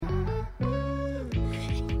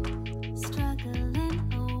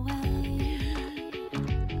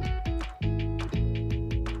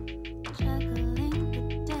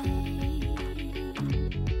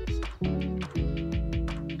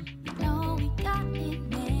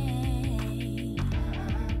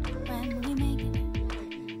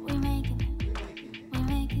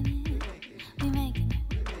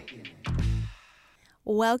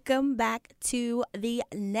Welcome back to the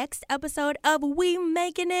next episode of We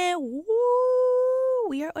Making It. Woo!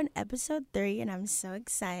 We are on episode 3 and I'm so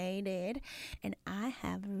excited. And I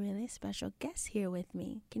have a really special guest here with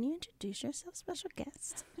me. Can you introduce yourself, special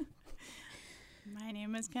guest? My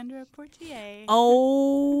name is Kendra Portier.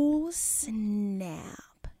 Oh,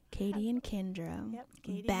 snap. Katie and Kendra. Yep,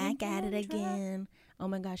 Katie back and at it Kendra. again. Oh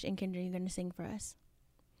my gosh, and Kendra, you're going to sing for us?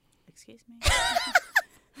 Excuse me.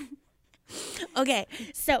 Okay,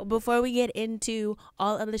 so before we get into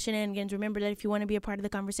all of the shenanigans, remember that if you want to be a part of the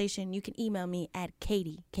conversation, you can email me at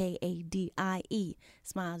Katie, Kadie,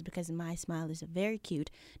 smiles, because my smile is very cute,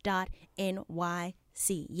 .nyc.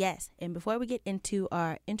 Yes, and before we get into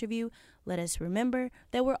our interview, let us remember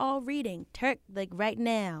that we're all reading like right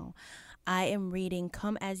now. I am reading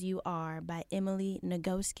Come As You Are by Emily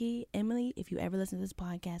Nagoski. Emily, if you ever listen to this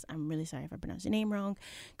podcast, I'm really sorry if I pronounced your name wrong.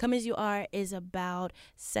 Come As You Are is about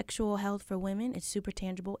sexual health for women. It's super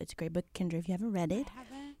tangible. It's a great book. Kendra, if you haven't read it, I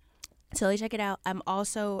haven't. totally check it out. I'm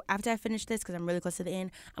also, after I finish this, because I'm really close to the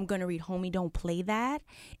end, I'm going to read Homie Don't Play That.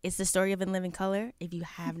 It's the story of In Living Color. If you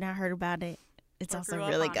have not heard about it, it's Or also grew up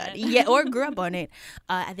really on good. it. Yeah, or grew up on it.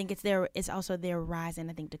 I think it's also their rise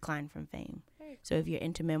and I think decline from fame. Very So if you're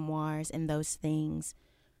into memoirs and those things,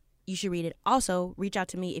 you should read it. Also, reach out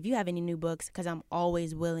to me if you have any new books, because I'm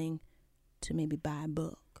always willing to maybe buy a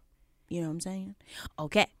book. You know what I'm saying?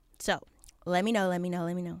 Okay, so let me know.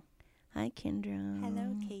 Hi, Kendra.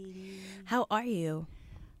 Hello, Katie. How are you?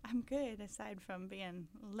 I'm good, aside from being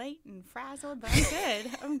late and frazzled, but I'm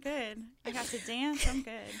good. I'm good. I got to dance. I'm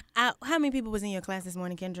good. How many people was in your class this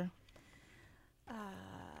morning, Kendra?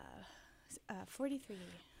 43.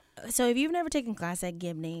 So if you've never taken class at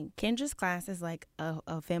Gibney, Kendra's class is like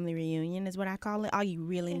a family reunion is what I call it. All you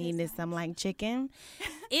really It need is is some nice. like chicken.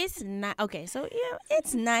 It's not, okay, so yeah,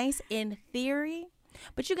 it's nice in theory,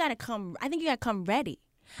 but you got to come, I think you got to come ready.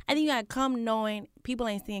 I think you got to come knowing people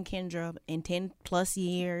ain't seeing Kendra in 10 plus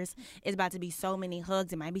years. It's about to be so many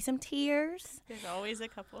hugs. It might be some tears. There's always a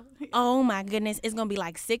couple. Oh my goodness. It's going to be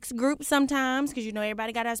like 6 groups sometimes because you know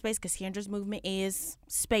everybody got our space because Kendra's movement is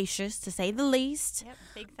spacious to say the least. Yep,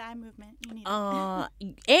 big thigh movement. You need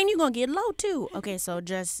it. And you're going to get low too. Okay, so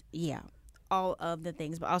just, yeah, all of the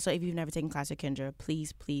things. But also, if you've never taken class with Kendra,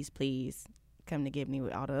 please come to Gibney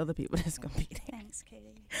with all the other people that's going to be there. Thanks, Katie.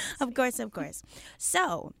 Of course.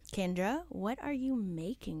 So, Kendra, what are you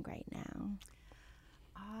making right now?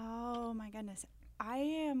 Oh, my goodness. I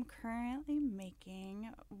am currently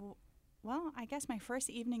making, well, I guess my first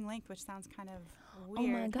evening length, which sounds kind of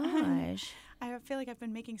weird. Oh my gosh. I feel like I've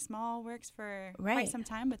been making small works for Right. quite some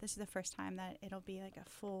time, but this is the first time that it'll be like a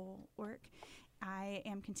full work. I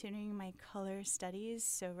am continuing my color studies.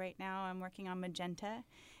 So right now I'm working on magenta.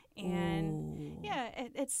 And Ooh. yeah,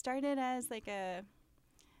 it started as like a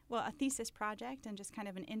thesis project and just kind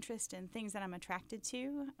of an interest in things that I'm attracted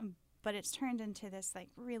to. But it's turned into this like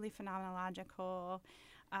really phenomenological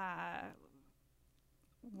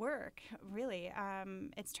work, really.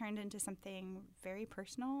 It's turned into something very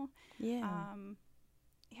personal. Yeah.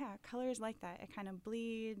 Colors like that. It kind of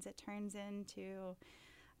bleeds. It turns into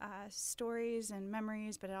stories and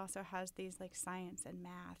memories, but it also has these like science and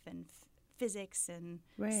math and physics and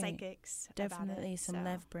Right. psychics. Definitely about it, some so,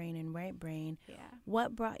 left brain and right brain. Yeah.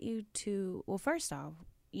 What brought you to, well, first off,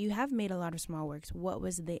 you have made a lot of small works. What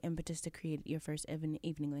was the impetus to create your first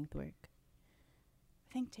evening length work?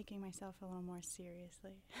 I think taking myself a little more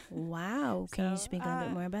seriously. Wow. Can you So, speak a little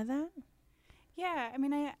bit more about that? Yeah, I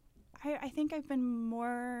mean, I think I've been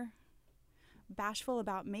more bashful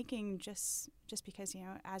about making just because, you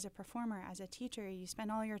know, as a performer, as a teacher, you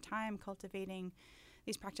spend all your time cultivating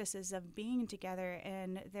these practices of being together,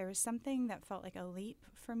 and there was something that felt like a leap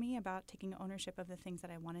for me about taking ownership of the things that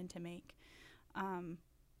I wanted to make.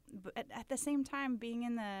 But at the same time, being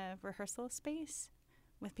in the rehearsal space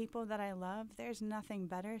with people that I love, there's nothing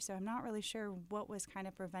better. So I'm not really sure what was kind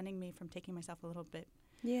of preventing me from taking myself a little bit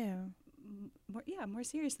Yeah. more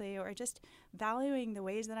seriously, or just valuing the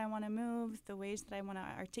ways that I want to move, the ways that I want to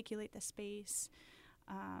articulate the space,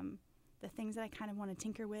 the things that I kind of want to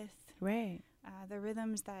tinker with. Right. The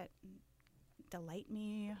rhythms that delight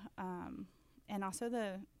me, and also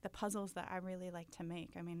the puzzles that I really like to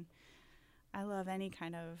make. I mean, I love any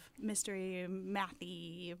kind of mystery,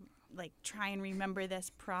 mathy, like try and remember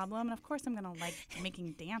this problem. And of course, I'm going to like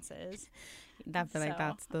making dances. I feel like So,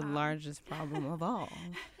 that's the largest problem of all.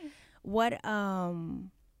 What have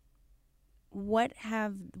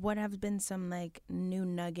been some like new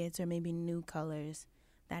nuggets or maybe new colors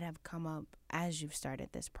that have come up as you've started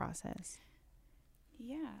this process?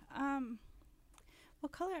 Yeah. Well,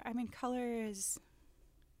 color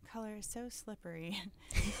color is so slippery.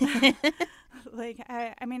 Like,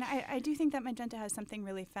 I do think that magenta has something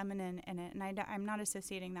really feminine in it, and I'm not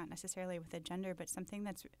associating that necessarily with a gender, but something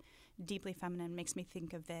that's deeply feminine makes me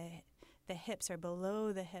think of the hips or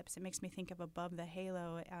below the hips. It makes me think of above the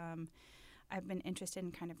halo. I've been interested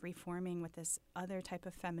in kind of reforming what this other type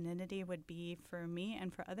of femininity would be for me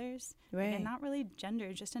and for others. Right. And not really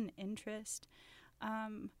gender, just an interest.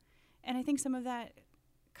 And I think some of that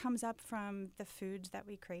comes up from the foods that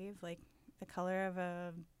we crave, like the color of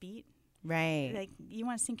a beet. Right. Like, you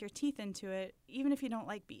want to sink your teeth into it, even if you don't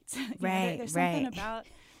like beets. Right. There's something about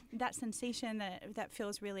that sensation that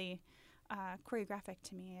feels really choreographic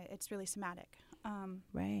to me. It's really somatic.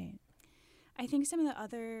 Right. I think some of the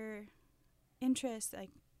other interests,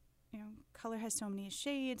 like, color has so many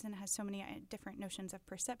shades and has so many different notions of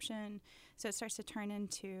perception. So it starts to turn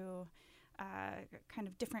into kind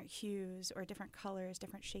of different hues or different colors,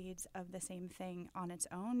 different shades of the same thing on its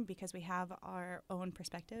own, because we have our own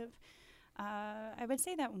perspective. I would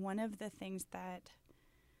say that one of the things that,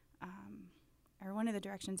 or one of the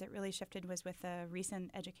directions that really shifted was with the recent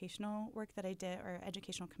educational work that I did, or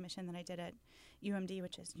educational commission that I did at UMD,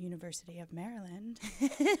 which is University of Maryland.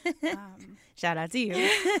 Shout out to you.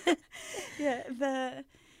 Yeah,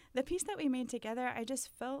 the piece that we made together, I just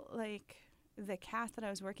felt like the cast that I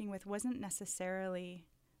was working with wasn't necessarily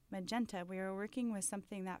magenta. We were working with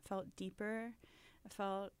something that felt deeper,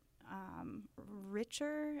 felt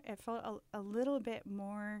richer. It felt a little bit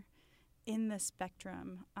more in the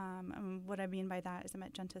spectrum. And what I mean by that is the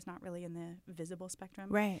magenta is not really in the visible spectrum.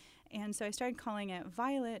 Right. And so I started calling it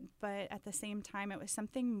violet, but at the same time, it was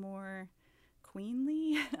something more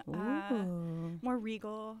queenly, more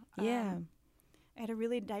regal. Yeah. I had a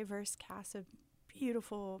really diverse cast of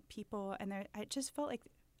beautiful people, and I just felt like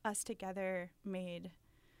us together made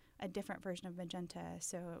a different version of magenta.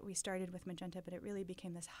 So we started with magenta, but it really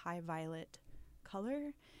became this high violet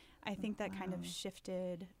color. I think that kind of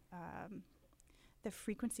shifted the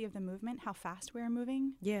frequency of the movement, how fast we were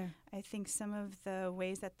moving. Yeah. I think some of the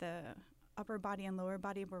ways that the upper body and lower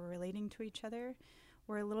body were relating to each other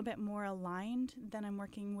were a little bit more aligned than I'm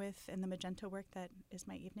working with in the magenta work that is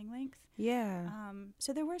my evening length. Yeah.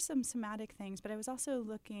 So there were some somatic things, but I was also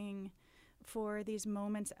looking for these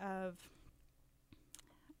moments of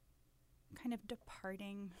kind of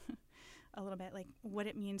departing a little bit, like what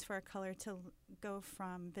it means for a color to go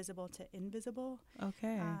from visible to invisible.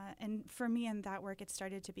 Okay. And for me in that work, it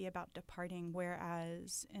started to be about departing,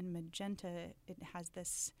 whereas in magenta, it has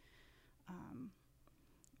this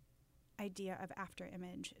idea of after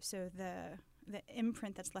image. So the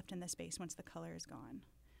imprint that's left in the space once the color is gone,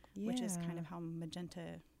 which is kind of how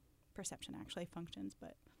magenta perception actually functions.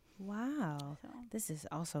 But wow. so. This is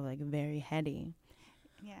also like very heady.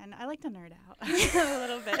 Yeah, and I like to nerd out a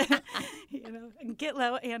little bit, get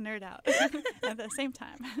low and nerd out at the same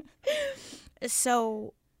time.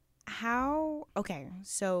 So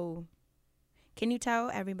can you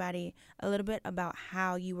tell everybody a little bit about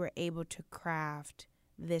how you were able to craft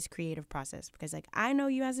this creative process? Because like, I know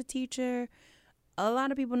you as a teacher, a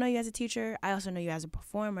lot of people know you as a teacher. I also know you as a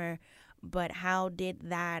performer, but how did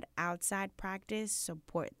that outside practice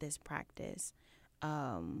support this practice?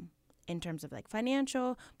 In terms of like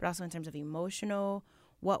financial, but also in terms of emotional,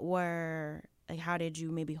 how did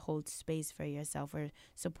you maybe hold space for yourself or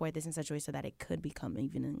support this in such a way so that it could become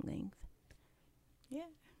evening length? Yeah.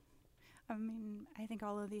 I mean, I think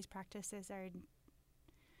all of these practices are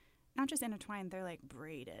not just intertwined, they're like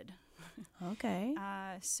braided. Okay.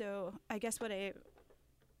 So I guess what I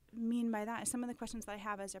mean by that is some of the questions that I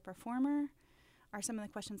have as a performer are some of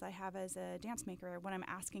the questions I have as a dance maker, what I'm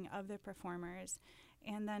asking of the performers,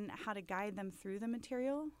 and then how to guide them through the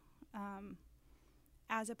material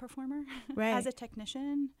as a performer, right. as a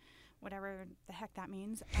technician, whatever the heck that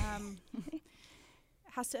means.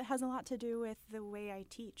 Has a lot to do with the way I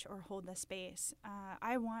teach or hold the space.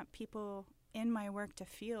 I want people in my work to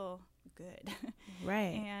feel good.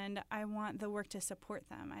 Right. And I want the work to support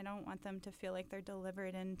them. I don't want them to feel like they're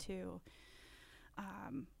delivered into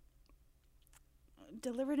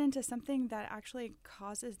something that actually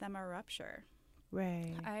causes them a rupture.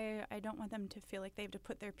 Right. I don't want them to feel like they have to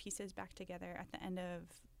put their pieces back together at the end of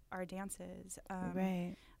our dances.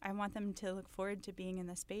 Right. I want them to look forward to being in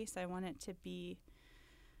the space. I want it to be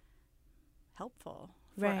helpful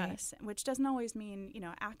for us, which doesn't always mean,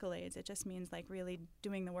 accolades. It just means like really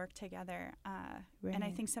doing the work together. Right. And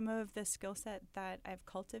I think some of the skill set that I've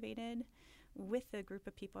cultivated with the group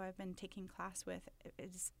of people I've been taking class with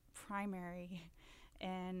is primary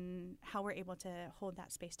in how we're able to hold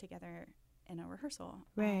that space together in a rehearsal.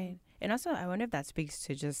 Right. And also, I wonder if that speaks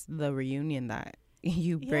to just the reunion that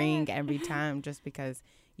you bring every time, just because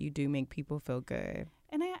You do make people feel good.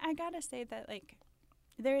 And I gotta say that, like,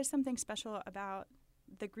 there is something special about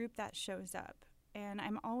the group that shows up. And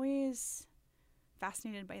I'm always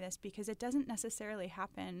fascinated by this because it doesn't necessarily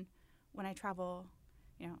happen when I travel,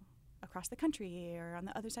 across the country or on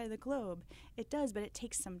the other side of the globe. It does, but it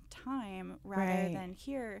takes some time rather than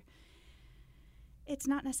here. It's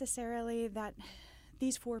not necessarily that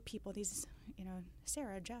these 4 people,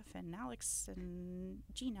 Sarah, Jeff, and Alex, and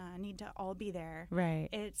Gina need to all be there. Right.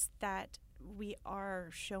 It's that we are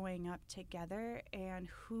showing up together, and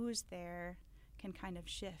who's there can kind of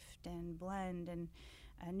shift and blend, and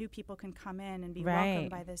new people can come in and be welcomed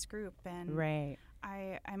by this group. And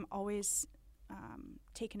I'm always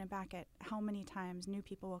taken aback at how many times new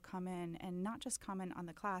people will come in and not just comment on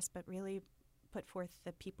the class, but really put forth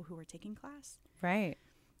the people who were taking class. Right.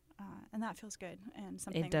 And that feels good. And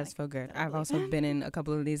something it does feel good. I've believe also been in a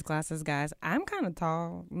couple of these classes, guys. I'm kind of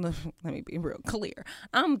tall. Let me be real clear.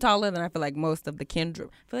 I'm taller than I feel like most of the Kendra.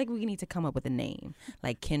 I feel like we need to come up with a name,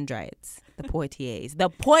 like Kendrites, the Poitiers. The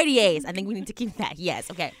Poitiers. I think we need to keep that.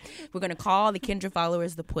 Yes. Okay. We're going to call the Kendra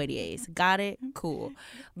followers the Poitiers. Got it? Cool.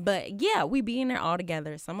 But yeah, we be in there all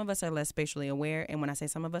together. Some of us are less spatially aware. And when I say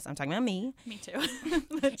some of us, I'm talking about me. Me too.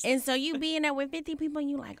 And so you be in there with 50 people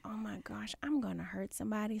and you like, oh my gosh, I'm going to hurt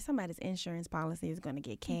somebody. Somebody's insurance policy is going to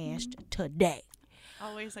get cashed today.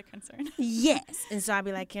 Always a concern. Yes. And so I'll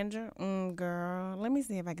be like, Kendra, girl, let me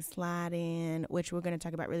see if I can slide in, which we're going to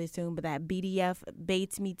talk about really soon, but that BDF,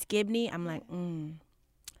 Bates meets Gibney, I'm like,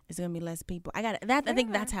 it's going to be less people. I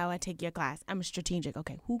think that's how I take your class. I'm strategic.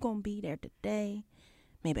 Okay, who going to be there today?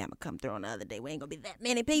 Maybe I'm going to come through on the other day. We ain't going to be that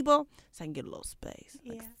many people, so I can get a little space.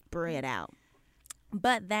 Like, spread out.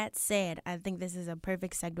 But that said, I think this is a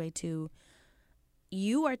perfect segue to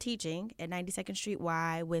you are teaching at 92nd Street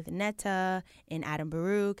Y with Netta and Adam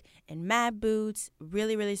Baruch and Mad Boots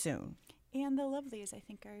really, really soon. And the Lovelies, I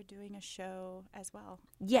think, are doing a show as well.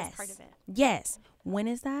 Yes. As part of it. Yes. When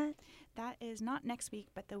is that? That is not next week,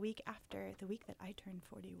 but the week after, the week that I turn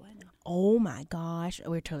 41. Oh my gosh.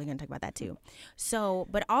 We're totally going to talk about that too. So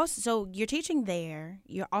you're teaching there.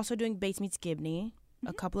 You're also doing Bates Meets Gibney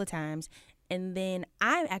a couple of times. And then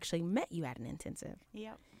I actually met you at an intensive.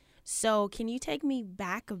 Yep. So can you take me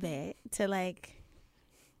back a bit to like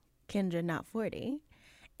Kendra Not 40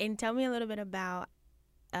 and tell me a little bit about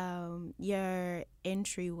your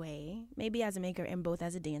entryway, maybe as a maker and both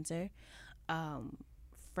as a dancer,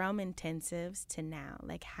 from intensives to now?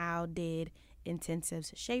 Like, how did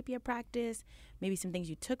intensives shape your practice? Maybe some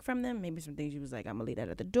things you took from them, maybe some things you was like, I'm gonna leave that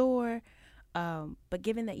at the door. But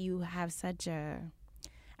given that you have such I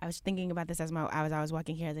was thinking about this as I was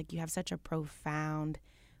walking here, I was like, you have such a profound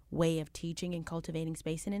way of teaching and cultivating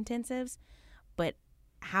space in intensives, but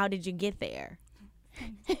how did you get there?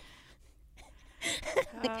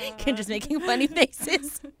 Kendra's making funny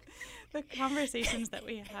faces. The conversations that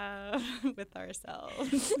we have with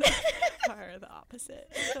ourselves are the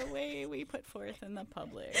opposite. The way we put forth in the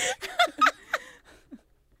public.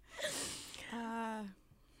 Well,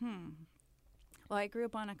 I grew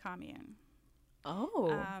up on a commune.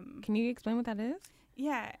 Oh, can you explain what that is?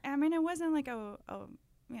 Yeah, I mean, it wasn't like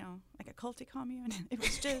like a culty commune. It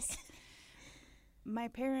was just my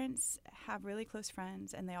parents have really close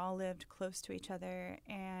friends, and they all lived close to each other,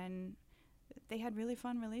 and they had really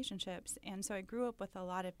fun relationships. And so I grew up with a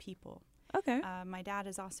lot of people. Okay. My dad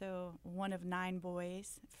is also one of 9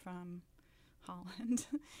 boys from Holland.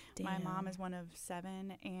 My mom is one of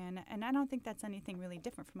 7, and I don't think that's anything really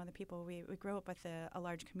different from other people. We grew up with a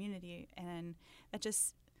large community, and that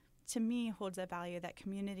just, to me, holds a value that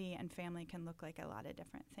community and family can look like a lot of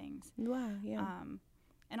different things. Wow, yeah.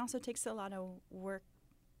 And also takes a lot of work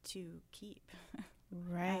to keep.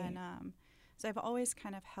 Right. And so I've always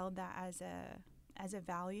kind of held that as a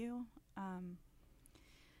value. I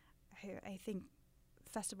think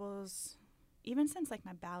festivals, even since like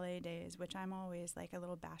my ballet days, which I'm always like a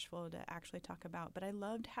little bashful to actually talk about, but I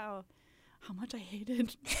loved how much I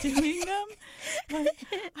hated doing them. Like,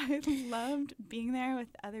 I loved being there with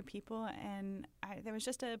other people, and there was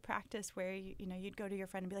just a practice where you'd go to your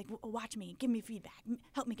friend and be like, watch me, give me feedback,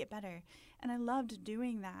 help me get better. And I loved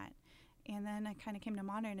doing that. And then I kind of came to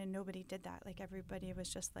modern, and nobody did that. Like, everybody was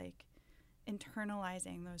just like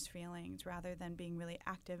internalizing those feelings rather than being really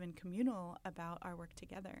active and communal about our work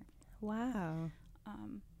together. Wow.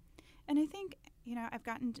 And I think, I've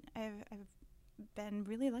been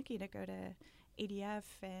really lucky to go to ADF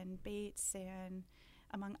and Bates and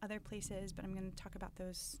among other places, but I'm going to talk about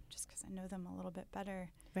those just because I know them a little bit better.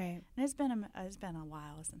 Right. And it's been a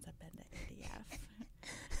while since I've been to ADF.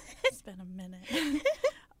 It's been a minute.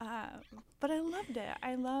 But I loved it.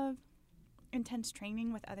 I love intense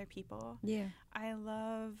training with other people. Yeah. I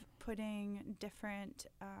love putting different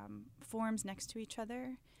forms next to each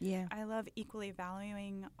other. Yeah. I love equally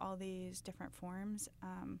valuing all these different forms.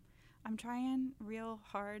 I'm trying real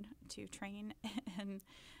hard to train and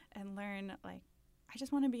learn. Like, I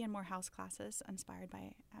just want to be in more house classes inspired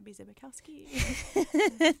by Abby Zibikowski.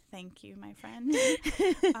 Thank you, my friend.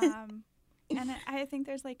 And I think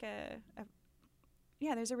there's like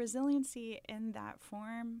there's a resiliency in that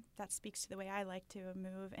form that speaks to the way I like to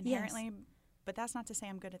move inherently. Yes. But that's not to say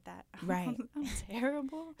I'm good at that. Right. I'm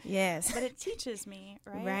terrible. Yes. But it teaches me,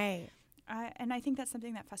 right? Right. And I think that's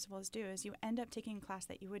something that festivals do is you end up taking a class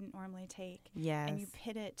that you wouldn't normally take. Yes. And you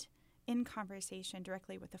pit it in conversation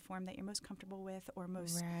directly with the form that you're most comfortable with or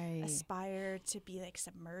most aspire to be like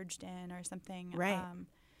submerged in or something. Right.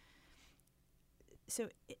 So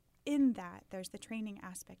in that, there's the training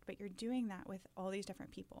aspect, but you're doing that with all these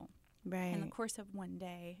different people. Right. In the course of one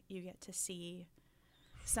day, you get to see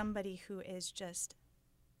somebody who is just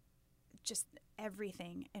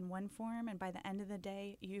everything in one form, and by the end of the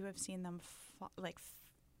day, you have seen them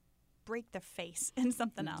break their face in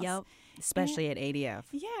something else. Yep, especially at ADF.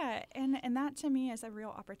 Yeah, and that to me is a real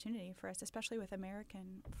opportunity for us, especially with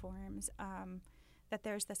American forms, that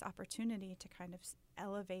there's this opportunity to kind of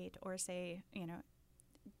elevate or say,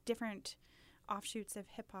 different offshoots of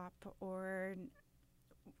hip-hop or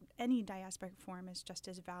any diasporic form is just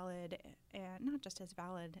as valid, and not just as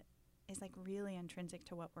valid, is like really intrinsic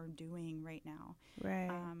to what we're doing right now. Right.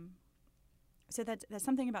 So that's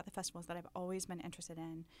something about the festivals that I've always been interested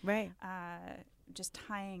in. Right. Just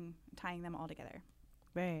tying them all together.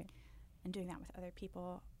 Right. And doing that with other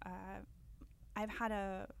people. I've had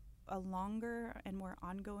a longer and more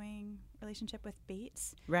ongoing relationship with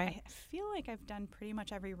Bates. Right. I feel like I've done pretty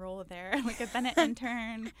much every role there. Like I've been an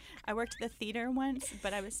intern. I worked at the theater once,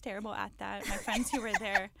 but I was terrible at that. My friends who were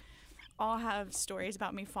there all have stories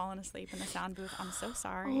about me falling asleep in the sound booth. I'm so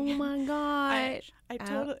sorry. Oh my gosh. I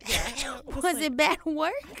totally, yeah. Was it bad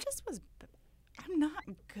work? I'm not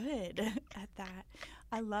good at that.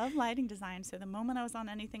 I love lighting design, so the moment I was on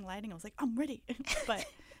anything lighting, I was like, I'm ready. But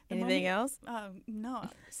anything else? No.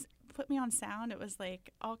 Put me on sound. It was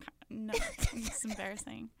like, no, it's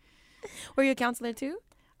embarrassing. Were you a counselor too?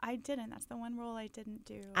 I didn't. That's the one role I didn't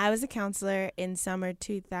do. I was a counselor in summer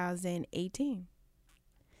 2018.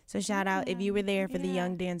 So shout out if you were there for the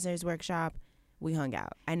Young Dancers workshop. We hung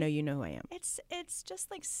out. I know you know who I am. It's just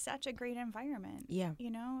like such a great environment. Yeah.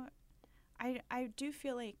 I do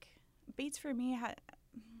feel like Bates for me,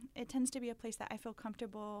 it tends to be a place that I feel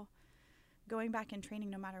comfortable going back and training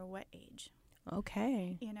no matter what age.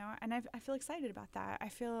 Okay. And I feel excited about that. I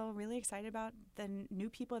feel really excited about the new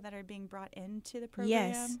people that are being brought into the program.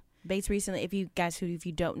 Yes. Bates recently, if you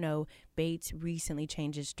don't know, Bates recently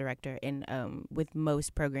changed its director, and with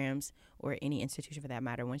most programs or any institution for that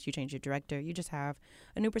matter, once you change your director, you just have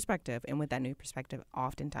a new perspective, and with that new perspective,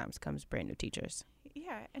 oftentimes comes brand new teachers.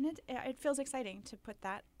 Yeah, and it feels exciting to put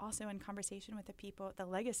that also in conversation with the people, the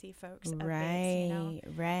legacy folks of Bates.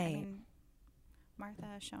 Right. I mean, Martha,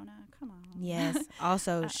 Shona, come on. Yes.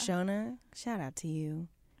 Also, Shona, shout out to you.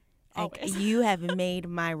 Always. You have made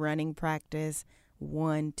my running practice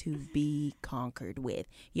one to be conquered with.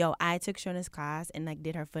 Yo, I took Shona's class and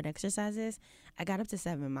did her foot exercises. I got up to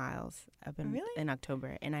 7 miles in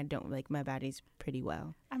October, and I don't my body's pretty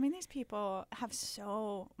well. I mean, these people have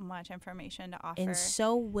so much information to offer, and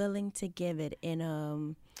so willing to give it in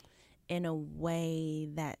a way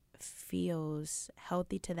that feels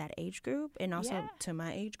healthy to that age group and also to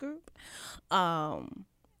my age group. I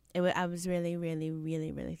was really, really,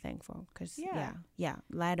 really, really thankful because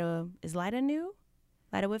Lida, is Lida new?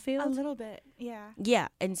 Lida Whitfield? A little bit, yeah. Yeah,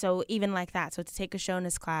 and so even like that, so to take a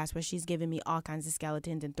Shona's class where she's giving me all kinds of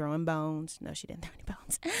skeletons and throwing bones. No, she didn't throw any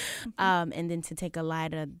bones. And then to take a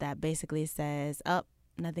Lida that basically says,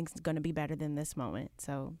 nothing's going to be better than this moment,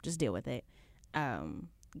 so just deal with it.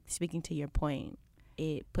 Speaking to your point,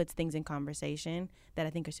 it puts things in conversation that I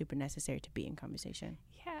think are super necessary to be in conversation.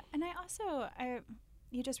 Yeah, and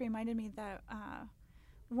you just reminded me that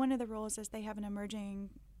one of the roles is they have an emerging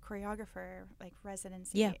choreographer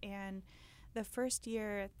residency. Yeah. And the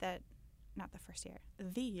year that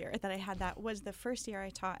I had that was the first year I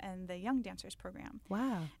taught in the Young Dancers program.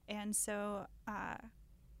 Wow. And so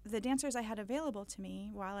the dancers I had available to me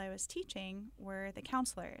while I was teaching were the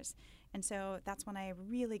counselors. And so that's when I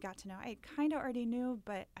really got to know. I kind of already knew,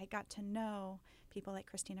 but I got to know people like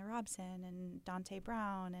Christina Robson and Dante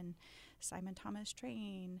Brown and Simon Thomas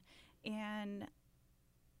Train and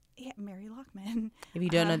Mary Lockman. If you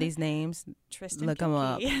don't know these names, Tristan look them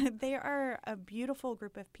up. They are a beautiful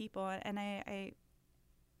group of people, and I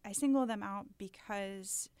single them out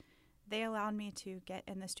because they allowed me to get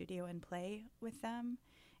in the studio and play with them.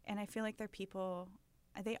 And I feel like they are people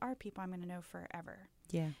I'm going to know forever.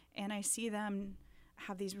 Yeah. And I see them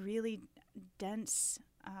have these really dense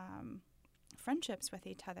friendships with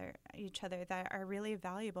each other that are really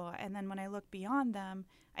valuable. And then when I look beyond them,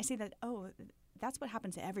 I see that, that's what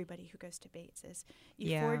happens to everybody who goes to Bates is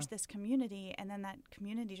you forge this community, and then that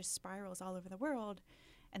community just spirals all over the world.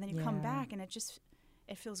 And then you come back and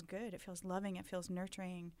it feels good. It feels loving. It feels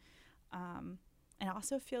nurturing. And it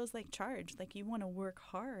also feels like charged, like you want to work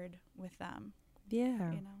hard with them.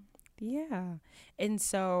 Yeah. You know? Yeah. And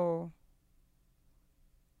so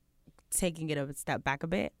taking it a step back a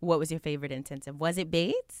bit, what was your favorite intensive? Was it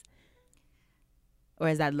Bates? Or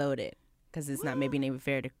is that loaded? Because it's not maybe even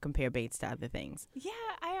fair to compare Bates to other things. Yeah,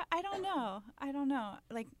 I don't know. I don't know.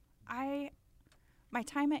 Like, my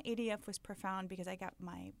time at ADF was profound because I got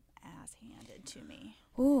my ass handed to me.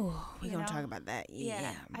 Ooh, we're going to talk about that.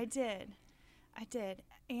 Yeah. I did.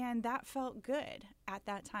 And that felt good at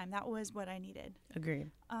that time. That was what I needed.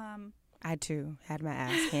 Agreed. I, too, had my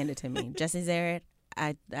ass handed to me. Just as Zared,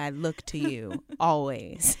 I look to you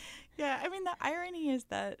always. Yeah, I mean, the irony is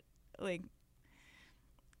that, like,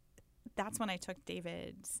 that's when I took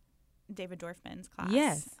David Dorfman's class.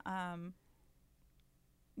 Yes.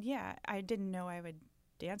 Yeah, I didn't know I would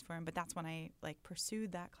dance for him, but that's when I, like,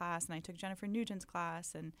 pursued that class, and I took Jennifer Nugent's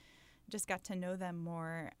class and just got to know them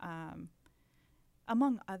more,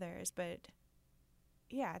 among others. But,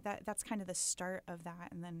 yeah, that's kind of the start of that,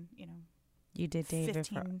 and then, you know, you did David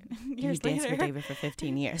for years you danced later. for David for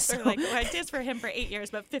 15 years. So. Like, well, I danced for him for 8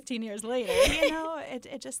 years, but 15 years later, you know,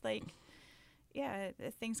 it just like, yeah,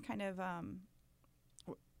 things kind of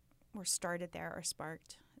were started there or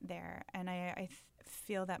sparked there. And I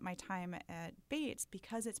feel that my time at Bates,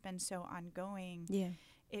 because it's been so ongoing,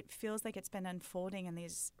 it feels like it's been unfolding in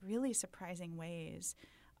these really surprising ways.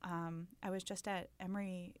 I was just at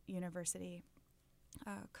Emory University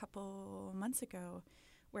a couple months ago,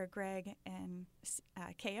 where Greg and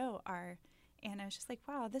KO are, and I was just like,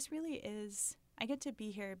 wow, this really is, I get to be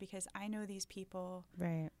here because I know these people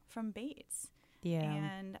from Bates. Yeah.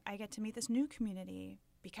 And I get to meet this new community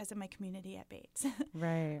because of my community at Bates.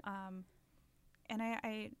 Right. And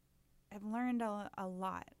I've learned a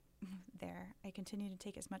lot there. I continue to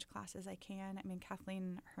take as much class as I can. I mean,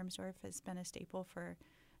 Kathleen Hermsdorf has been a staple for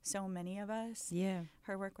so many of us. Yeah.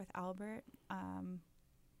 Her work with Albert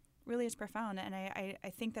really is profound. And I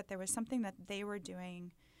think that there was something that they were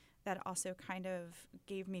doing that also kind of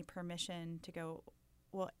gave me permission to go,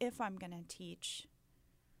 well, if I'm going to teach,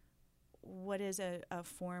 what is a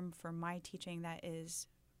form for my teaching that is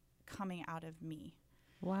coming out of me?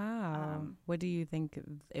 Wow. What do you think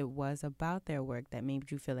it was about their work that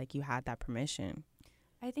made you feel like you had that permission?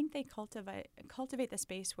 I think they cultivate the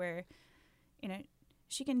space where, you know,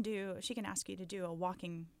 she can ask you to do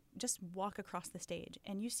just walk across the stage,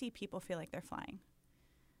 and you see people feel like they're flying.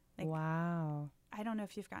 Like, wow. I don't know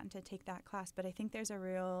if you've gotten to take that class, but I think there's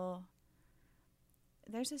a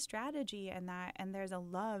strategy in that, and there's a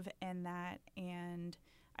love in that, and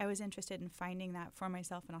I was interested in finding that for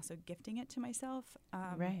myself and also gifting it to myself.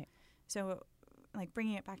 Right. So, like,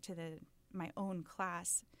 bringing it back to my own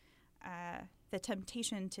class, the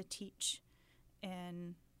temptation to teach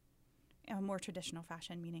in a more traditional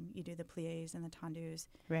fashion, meaning you do the pliés and the tendus.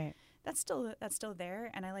 Right. That's still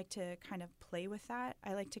there, and I like to kind of play with that.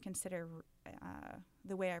 I like to consider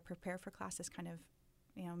the way I prepare for class is kind of,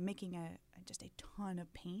 you know, making just a ton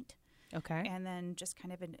of paint. Okay. And then just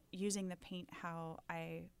kind of using the paint how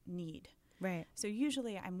I need. Right. So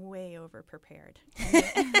usually I'm way over prepared,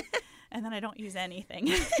 and then I don't use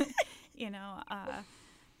anything. You know,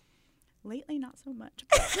 lately not so much.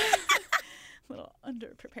 A little under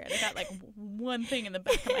prepared. I got like one thing in the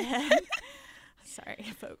back of my head. Sorry,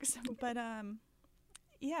 folks. But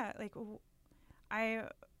yeah, like I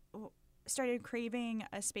started craving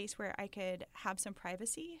a space where I could have some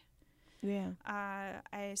privacy. Yeah.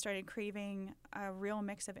 I started craving a real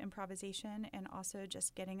mix of improvisation and also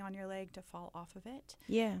just getting on your leg to fall off of it.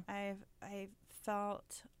 Yeah. I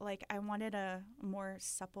felt like I wanted a more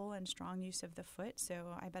supple and strong use of the foot,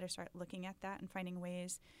 so I better start looking at that and finding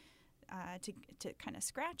ways to kind of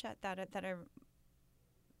scratch at that are,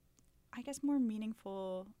 I guess, more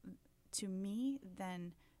meaningful to me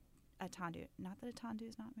than a tendu. Not that a tendu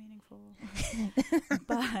is not meaningful,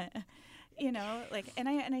 but you know, like, and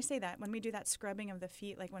I say that when we do that scrubbing of the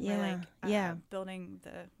feet, like when we're like building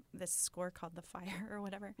this score called the fire or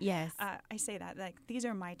whatever. Yes. I say that, like, these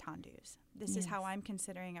are my tendus. This is how I'm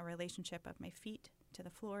considering a relationship of my feet to the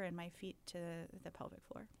floor and my feet to the pelvic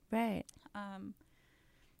floor. Right.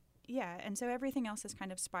 Yeah, and so everything else is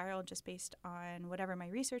kind of spiraled just based on whatever my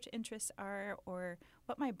research interests are or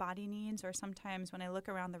what my body needs. Or sometimes when I look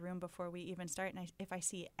around the room before we even start, and if I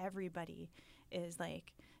see everybody is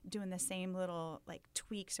like doing the same little like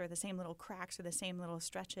tweaks or the same little cracks or the same little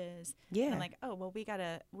stretches, Yeah. I'm like, oh, well,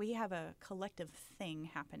 we have a collective thing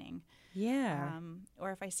happening. Yeah.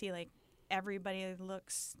 Or if I see like everybody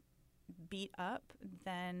looks beat up,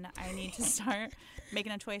 then I need to start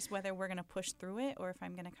making a choice whether we're going to push through it or if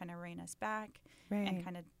I'm going to kind of rein us back and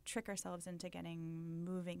kind of trick ourselves into getting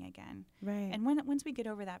moving again. Right. And once we get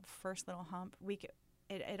over that first little hump,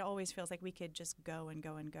 it always feels like we could just go and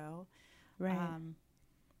go and go. Right.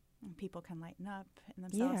 And people can lighten up in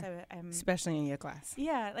themselves. Yeah. Especially in your class.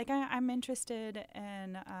 Yeah, like I'm interested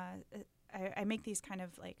in. I make these kind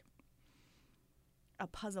of like a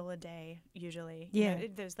puzzle a day usually. Yeah. You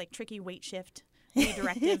know, there's like tricky weight shift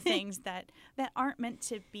redirective things that aren't meant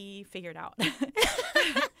to be figured out.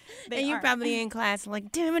 And you're probably in class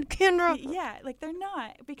like, damn it, Kendra. Yeah, like they're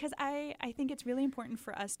not, because I think it's really important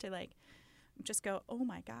for us to like just go, oh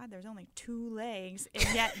my God, there's only 2 legs and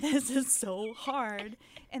yet this is so hard.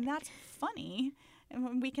 And that's funny.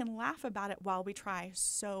 And we can laugh about it while we try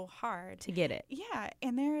so hard to get it. Yeah,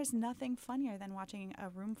 and there is nothing funnier than watching a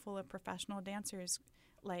room full of professional dancers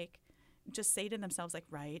like just say to themselves like,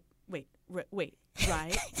 right, wait,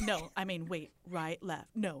 right, no, I mean, wait, right, left,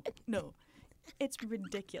 no. It's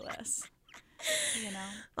ridiculous, you know?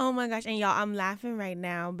 Oh my gosh, and y'all, I'm laughing right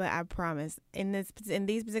now, but I promise, in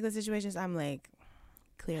these particular situations, I'm like,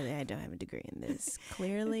 clearly I don't have a degree in this.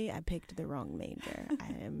 Clearly I picked the wrong major.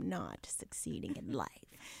 I am not succeeding in life.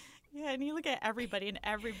 Yeah, and you look at everybody, and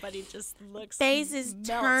everybody just looks faces melted.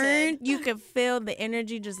 turned. You could feel the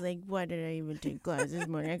energy, just like, why did I even take class this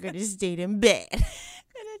morning? I could have stayed in bed. And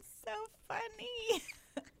it's so funny.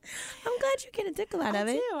 I'm glad you get a tickle out of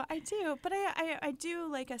it. I do. But I do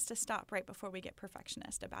like us to stop right before we get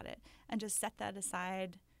perfectionist about it and just set that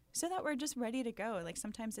aside so that we're just ready to go. Like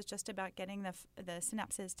sometimes it's just about getting the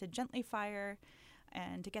synapses to gently fire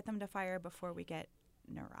and to get them to fire before we get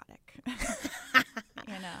neurotic.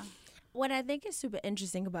 You know? What I think is super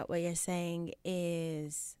interesting about what you're saying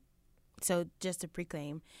is, so just to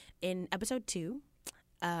preclaim, in episode 2,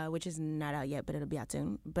 which is not out yet, but it'll be out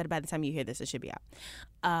soon. But by the time you hear this, it should be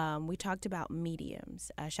out. We talked about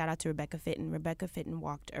mediums. Shout out to Rebecca Fitton. Rebecca Fitton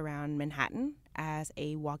walked around Manhattan as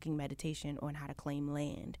a walking meditation on how to claim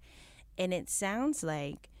land. And it sounds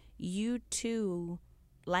like you too,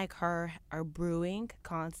 like her, are brewing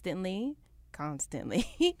constantly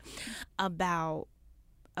about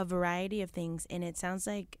a variety of things. And it sounds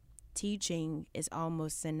like teaching is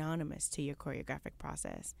almost synonymous to your choreographic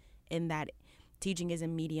process, in that teaching is a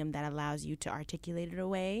medium that allows you to articulate it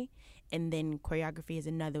away, and then choreography is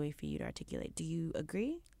another way for you to articulate. Do you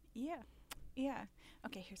agree? Yeah.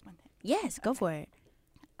 Okay, here's one thing. Yes, go for it.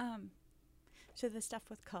 So the stuff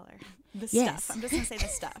with color. Yes. Stuff. I'm just going to say the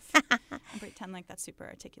stuff and pretend like that's super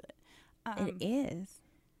articulate. It is.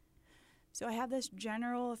 So I have this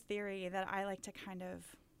general theory that I like to kind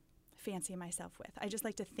of fancy myself with. I just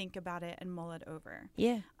like to think about it and mull it over.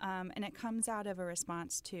 Yeah. And it comes out of a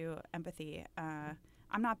response to empathy.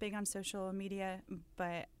 I'm not big on social media,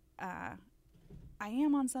 but I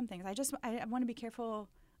am on some things. I want to be careful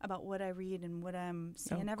about what I read and what I'm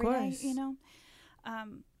seeing every day, you know?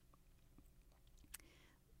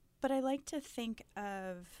 But I like to think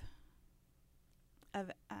of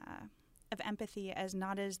empathy as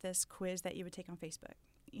not as this quiz that you would take on Facebook.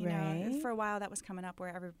 You know, for a while that was coming up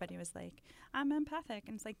where everybody was like, I'm empathic.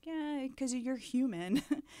 And it's like, yeah, because you're human.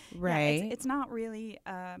 Right. Yeah, it's not really,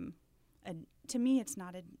 to me, it's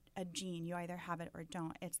not a gene. You either have it or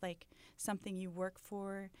don't. It's like something you work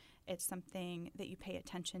for. It's something that you pay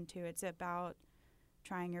attention to. It's about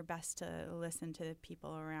trying your best to listen to the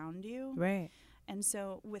people around you. Right. And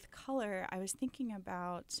so with color, I was thinking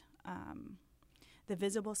about the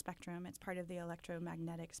visible spectrum. It's part of the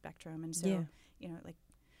electromagnetic spectrum. And so, you know, like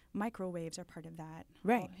microwaves are part of that.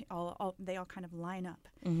 Right. They all kind of line up.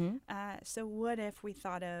 Mm-hmm. So what if we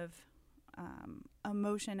thought of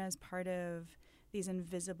emotion as part of these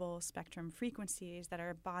invisible spectrum frequencies that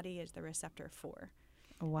our body is the receptor for?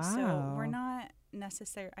 Wow. So we're not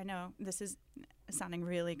necessarily, I know this is sounding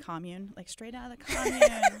really commune, like straight out of the commune.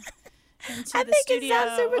 I think studio. It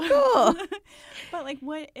sounds super cool. But like,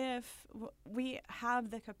 what if we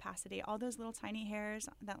have the capacity, all those little tiny hairs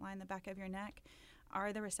that line the back of your neck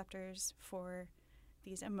are the receptors for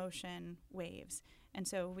these emotion waves. And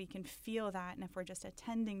so we can feel that. And if we're just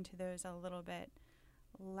attending to those a little bit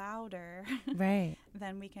louder, right,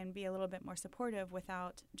 then we can be a little bit more supportive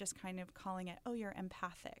without just kind of calling it, oh, you're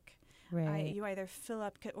empathic. Right. You either fill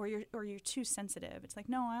up or you're too sensitive. It's like,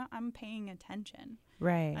 no, I'm paying attention.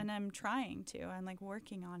 Right. And I'm trying to. I'm like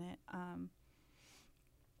working on it.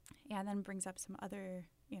 And then brings up some other,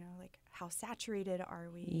 like how saturated are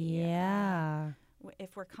we? Yeah.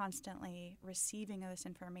 If we're constantly receiving this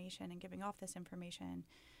information and giving off this information,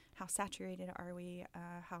 how saturated are we?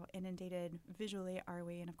 How inundated visually are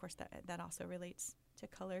we? And of course, that also relates to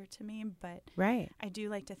color to me. But right. I do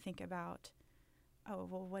like to think about,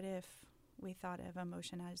 what if we thought of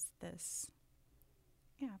emotion as this,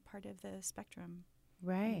 part of the spectrum,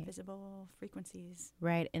 right? Visible frequencies,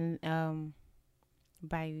 right? And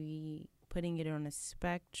by putting it on a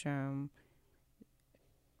spectrum,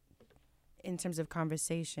 in terms of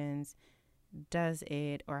conversations, does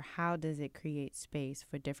it or how does it create space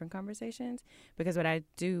for different conversations? Because what I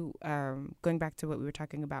do, going back to what we were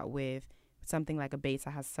talking about with something like a base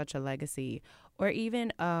that has such a legacy, or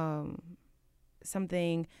even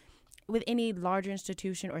something with any larger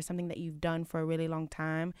institution or something that you've done for a really long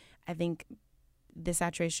time, I think the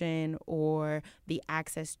saturation or the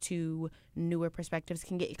access to newer perspectives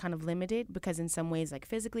can get kind of limited, because in some ways, like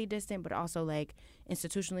physically distant, but also like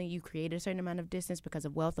institutionally, you create a certain amount of distance because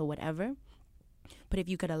of wealth or whatever. But if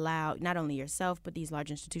you could allow not only yourself, but these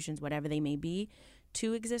large institutions, whatever they may be,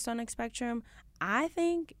 to exist on a spectrum, I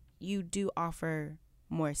think you do offer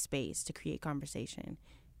more space to create conversation.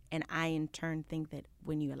 And I, in turn, think that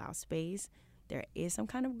when you allow space, there is some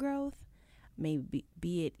kind of growth. Maybe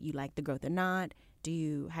be it you like the growth or not.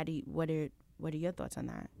 What are your thoughts on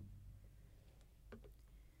that?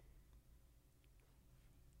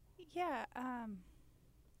 Yeah, I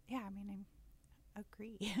mean, I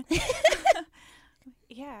agree.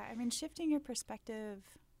 Yeah, I mean, shifting your perspective,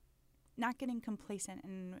 not getting complacent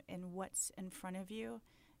in what's in front of you,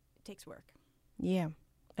 it takes work. Yeah,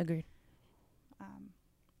 agreed.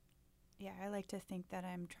 Yeah, I like to think that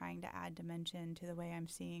I'm trying to add dimension to the way I'm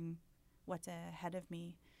seeing what's ahead of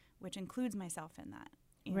me, which includes myself in that.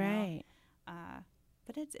 Right.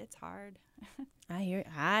 But it's hard.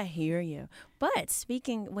 I hear you. But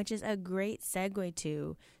speaking, which is a great segue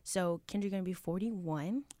to, so Kendra going to be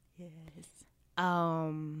 41. Yes.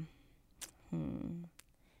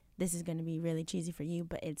 This is going to be really cheesy for you,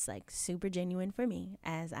 but it's like super genuine for me,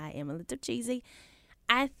 as I am a little cheesy.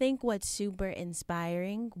 I think what's super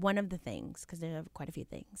inspiring, one of the things, because there are quite a few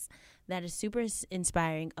things, that is super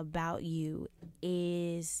inspiring about you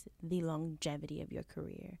is the longevity of your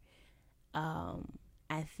career.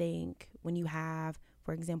 I think when you have,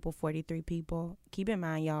 for example, 43 people, keep in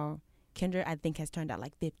mind, y'all, Kendra, I think, has turned out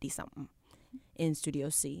like 50-something in Studio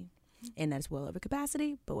C. And that's well over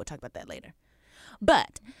capacity, but we'll talk about that later.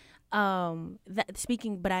 But I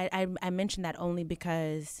mentioned that only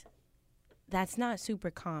because that's not super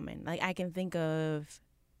common. Like, I can think of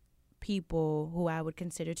people who I would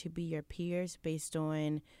consider to be your peers based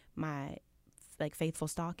on my like faithful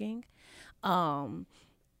stalking. And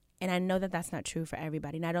I know that that's not true for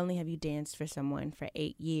everybody. Not only have you danced for someone for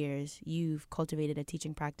 8 years, you've cultivated a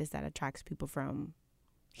teaching practice that attracts people from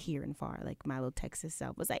here and far. Like my little Texas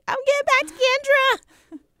self was like, I'm getting back to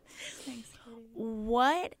Kendra. Thanks.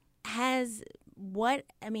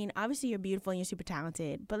 I mean, obviously you're beautiful and you're super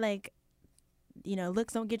talented, but like,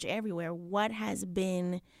 looks don't get you everywhere. What's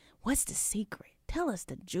the secret? Tell us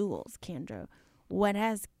the jewels, Kendra. What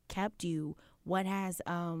has kept you? What has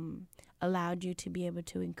allowed you to be able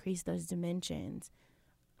to increase those dimensions?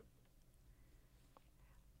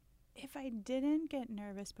 If I didn't get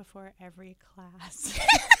nervous before every class,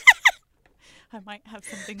 I might have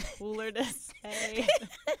something cooler to say.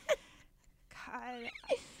 God,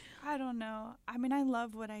 I don't know. I mean, I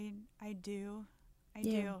love what I do. I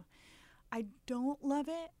do. I don't love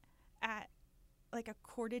it at like a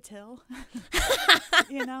quarter till,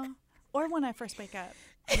 or when I first wake up.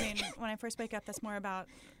 I mean, when I first wake up, that's more about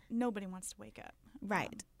nobody wants to wake up.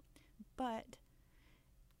 Right. But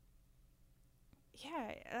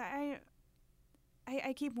yeah,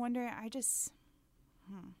 I keep wondering,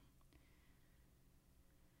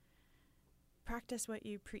 practice what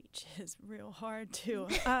you preach is real hard too.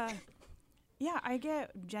 Yeah, I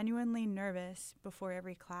get genuinely nervous before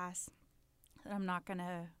every class that I'm not going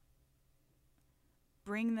to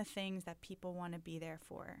bring the things that people want to be there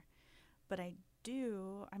for. But I'm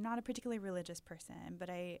not a particularly religious person, but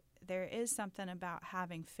there is something about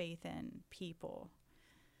having faith in people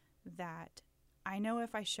that I know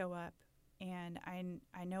if I show up, and I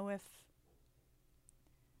know if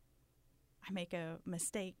I make a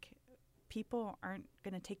mistake, people aren't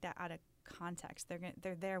going to take that out of context.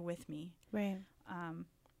 They're there with me. Right.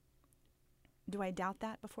 Do I doubt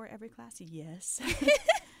that before every class? Yes.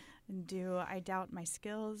 Do I doubt my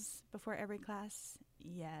skills before every class?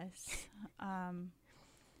 Yes.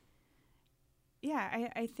 Yeah,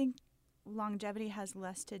 I think longevity has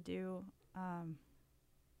less to do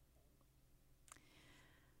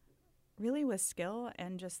really with skill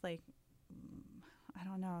and just like, I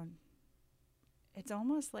don't know. It's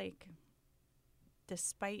almost like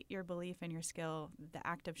despite your belief in your skill, the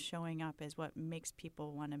act of showing up is what makes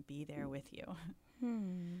people want to be there with you.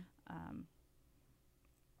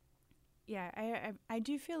 Yeah, I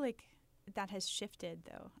do feel like that has shifted,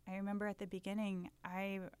 though. I remember at the beginning,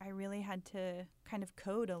 I really had to kind of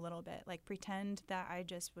code a little bit, like pretend that I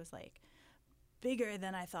just was like bigger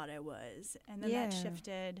than I thought I was. And then that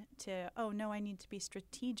shifted to, oh, no, I need to be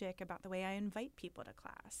strategic about the way I invite people to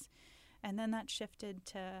class. And then that shifted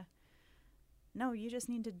to, no, you just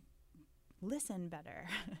need to listen better.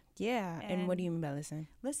 Yeah. And what do you mean by listen?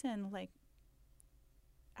 Listen, like,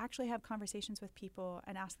 actually have conversations with people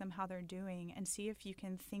and ask them how they're doing and see if you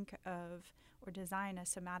can think of or design a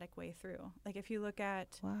somatic way through. Like if you look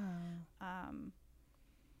at,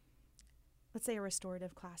 let's say a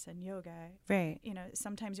restorative class in yoga, right? You know,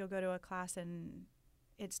 sometimes you'll go to a class and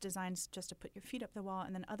it's designed just to put your feet up the wall,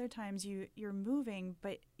 and then other times you're moving,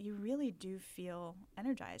 but you really do feel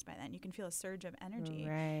energized by then. You can feel a surge of energy,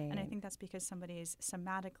 right? And I think that's because somebody's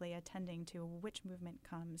somatically attending to which movement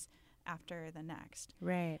comes after the next,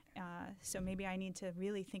 right? So maybe I need to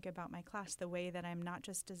really think about my class the way that I'm not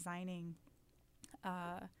just designing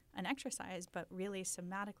an exercise, but really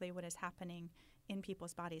somatically what is happening in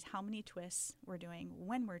people's bodies, how many twists we're doing,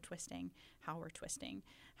 when we're twisting, how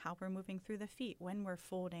we're moving through the feet, when we're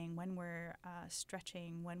folding, when we're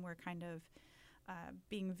stretching, when we're kind of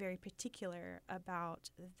being very particular about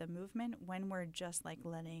the movement, when we're just like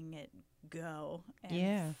letting it go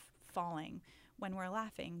and falling, when we're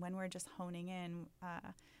laughing, when we're just honing in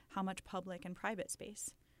how much public and private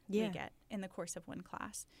space we get in the course of one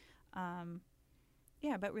class.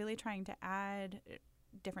 But really trying to add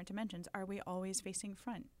different dimensions. Are we always facing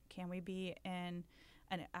front? Can we be in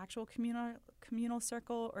an actual communal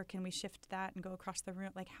circle, or can we shift that and go across the room?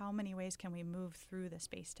 Like, how many ways can we move through the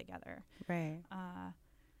space together? Right.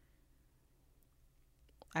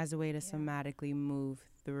 As a way to somatically move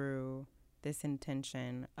through this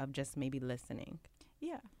intention of just maybe listening.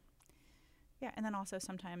 Yeah, and then also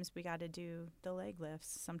sometimes we got to do the leg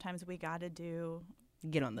lifts. Sometimes we got to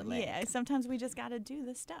get on the leg. Yeah, sometimes we just got to do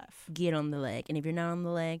the stuff. Get on the leg. And if you're not on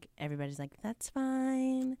the leg, everybody's like, that's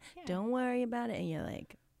fine. Yeah. Don't worry about it. And you're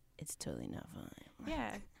like, it's totally not fine.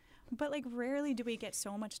 Yeah. But, like, rarely do we get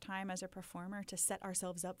so much time as a performer to set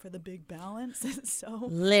ourselves up for the big balance. So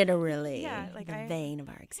literally, like the vein of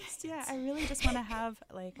our existence. Yeah, I really just want to have,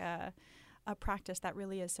 like, a practice that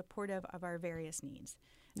really is supportive of our various needs.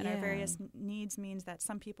 And our various needs means that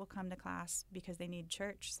some people come to class because they need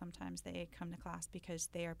church. Sometimes they come to class because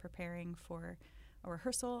they are preparing for a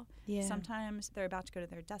rehearsal. Yeah. Sometimes they're about to go to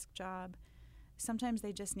their desk job. Sometimes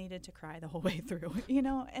they just needed to cry the whole way through, you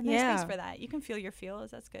know, and there's space for that. You can feel your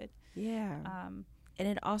feels. That's good. Yeah. And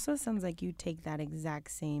it also sounds like you take that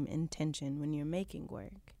exact same intention when you're making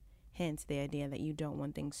work. Hence the idea that you don't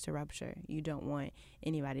want things to rupture. You don't want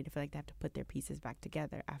anybody to feel like they have to put their pieces back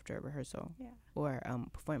together after a rehearsal or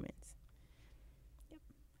performance. Yep.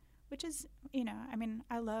 Which is, you know, I mean,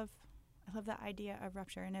 I love the idea of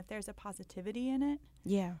rupture, and if there's a positivity in it,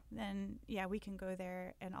 then we can go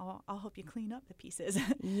there, and I'll help you clean up the pieces.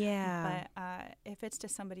 But if it's to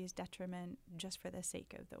somebody's detriment just for the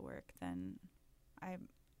sake of the work, then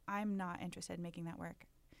I'm not interested in making that work.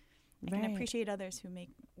 I can appreciate others who make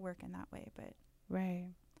work in that way, but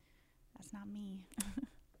that's not me.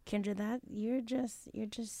 Kendra, you're just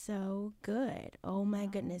so good. Oh my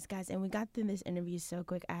goodness, guys. And we got through this interview so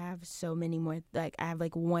quick. I have so many more, I have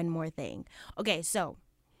one more thing. Okay, so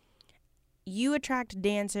you attract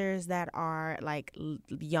dancers that are like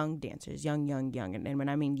young dancers, young. And when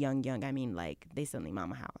I mean young, I mean like they still need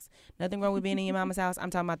mama house. Nothing wrong with being in your mama's house. I'm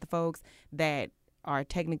talking about the folks that are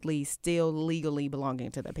technically still legally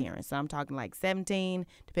belonging to their parents. So I'm talking like 17,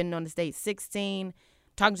 depending on the state, 16,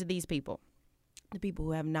 talking to these people, the people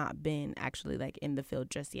who have not been actually like in the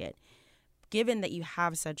field just yet. Given that you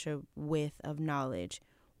have such a width of knowledge,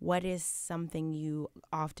 what is something you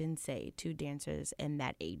often say to dancers in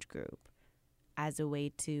that age group as a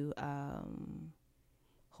way to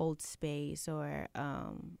hold space or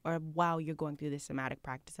while you're going through this somatic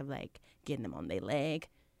practice of like getting them on their leg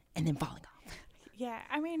and then falling off? Yeah,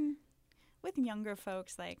 I mean, with younger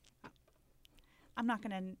folks, like, I'm not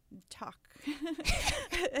going to talk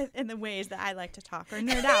in the ways that I like to talk or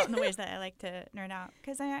nerd out in the ways that I like to nerd out.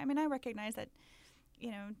 Because, I mean, I recognize that,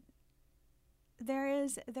 you know,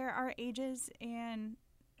 there are ages and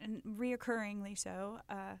reoccurringly so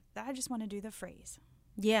that I just want to do the phrase.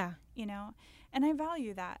 Yeah. you know, and I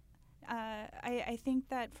value that. I think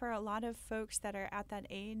that for a lot of folks that are at that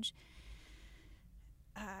age,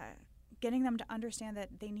 getting them to understand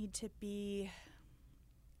that they need to be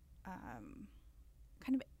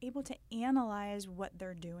kind of able to analyze what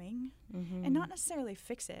they're doing and not necessarily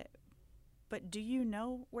fix it, but do you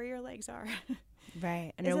know where your legs are?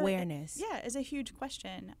 Right, an awareness. Is a huge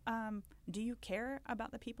question. Do you care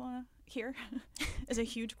about the people here? Is a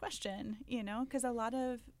huge question, you know, because a lot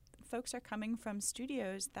of folks are coming from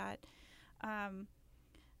studios that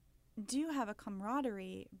do have a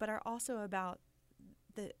camaraderie, but are also about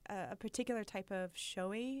a particular type of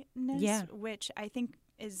showiness, which I think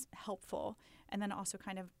is helpful, and then also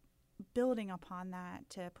kind of building upon that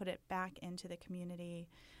to put it back into the community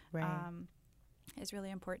is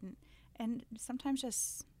really important. And sometimes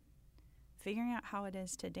just figuring out how it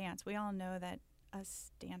is to dance. We all know that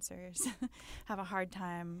us dancers have a hard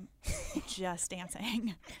time just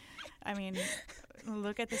dancing. I mean,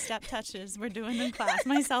 look at the step touches we're doing in class,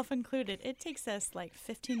 myself included. It takes us like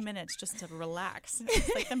 15 minutes just to relax.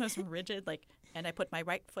 It's like the most rigid, like, and I put my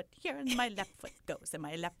right foot here and my left foot goes, and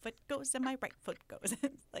my left foot goes and my right foot goes.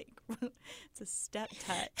 It's like, it's a step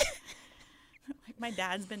touch. Like my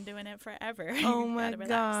dad's been doing it forever. Oh my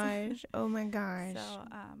gosh. Oh my gosh. So,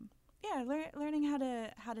 learning how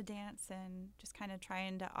to dance and just kind of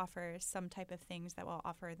trying to offer some type of things that will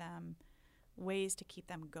offer them ways to keep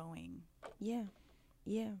them going. Yeah.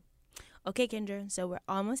 Okay, Kendra. So we're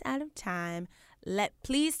almost out of time.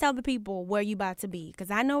 Please tell the people where you about to be,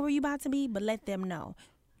 because I know where you about to be, but let them know.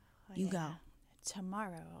 Go.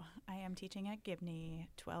 Tomorrow, I am teaching at Gibney,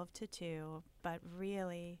 12 to 2, but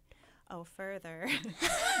really. Further.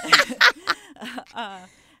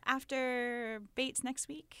 After Bates next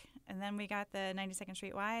week, and then we got the 92nd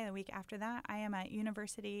Street Y the week after that. I am at the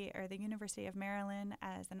University of Maryland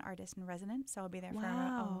as an artist in residence, so I'll be there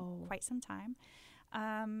for quite some time.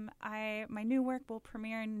 My new work will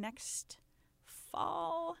premiere next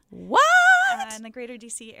fall. What? In the greater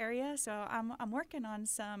DC area. So I'm working on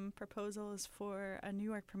some proposals for a New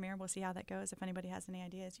York premiere. We'll see how that goes. If anybody has any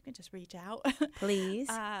ideas, you can just reach out. Please.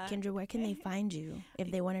 Kendra, where can they find you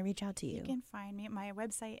if they want to reach out to you? You can find me. My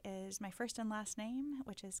website is my first and last name,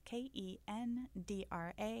 which is KendraPortier.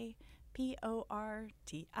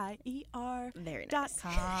 Very nice.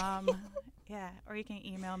 .com. Yeah. Or you can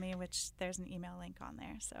email me, which there's an email link on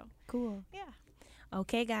there. So cool. Yeah.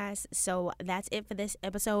 Okay, guys, so that's it for this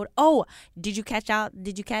episode. Oh, did you catch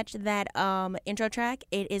that intro track?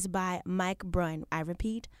 It is by Mike Brunn. I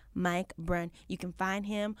repeat, Mike Brunn. You can find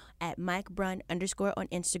him at MikeBrunn_ on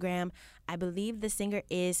Instagram. I believe the singer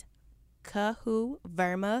is Kahu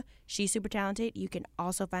Verma. She's super talented. You can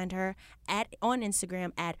also find her on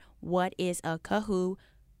Instagram at whatiskahu,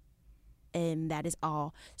 and that is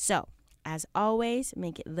all. So, as always,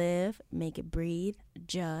 make it live, make it breathe,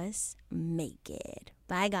 just make it.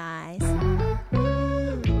 Bye, guys.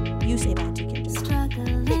 You say bye to Kendra.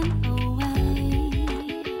 Struggling